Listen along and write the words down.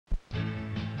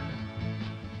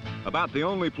About the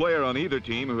only player on either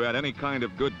team who had any kind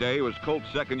of good day was Colts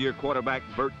second-year quarterback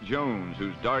Burt Jones,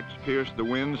 whose darts pierced the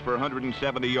winds for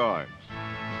 170 yards.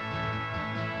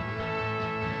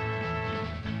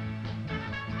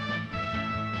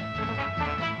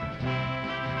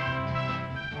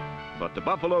 But the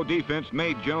Buffalo defense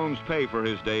made Jones pay for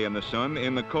his day in the sun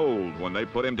in the cold when they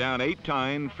put him down 8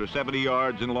 times for 70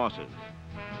 yards and losses.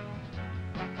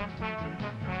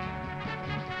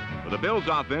 For the Bills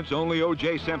offense, only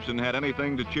O.J. Simpson had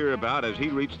anything to cheer about as he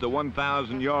reached the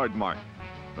 1,000-yard mark.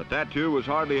 But that, too, was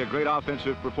hardly a great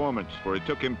offensive performance, for it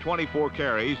took him 24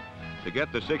 carries to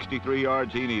get the 63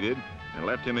 yards he needed and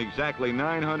left him exactly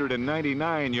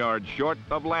 999 yards short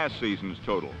of last season's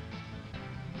total.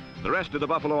 The rest of the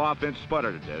Buffalo offense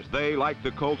sputtered as they, like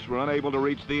the Colts, were unable to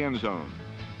reach the end zone.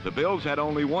 The Bills had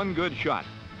only one good shot,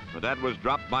 but that was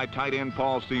dropped by tight end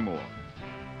Paul Seymour.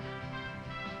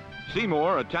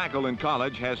 Seymour, a tackle in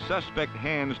college, has suspect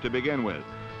hands to begin with,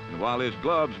 and while his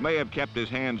gloves may have kept his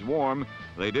hands warm,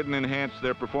 they didn't enhance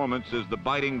their performance as the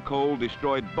biting cold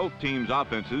destroyed both teams'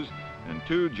 offenses, and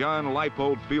 2 John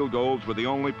Leipold field goals were the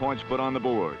only points put on the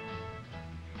board.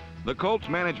 The Colts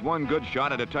managed one good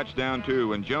shot at a touchdown,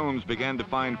 too, and Jones began to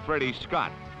find Freddie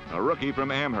Scott, a rookie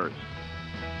from Amherst.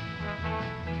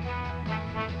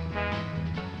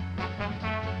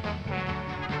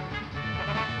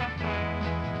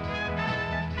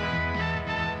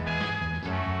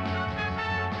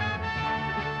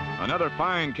 Another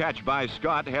fine catch by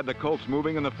Scott had the Colts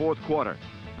moving in the fourth quarter,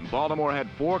 and Baltimore had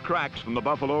 4 cracks from the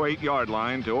Buffalo 8-yard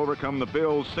line to overcome the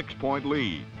Bills' 6-point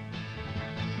lead.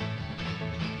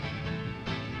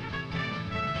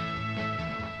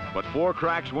 But 4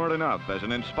 cracks weren't enough, as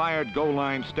an inspired goal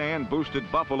line stand boosted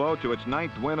Buffalo to its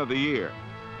 9th win of the year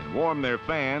and warmed their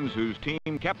fans, whose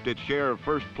team kept its share of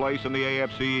first place in the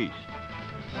AFC East.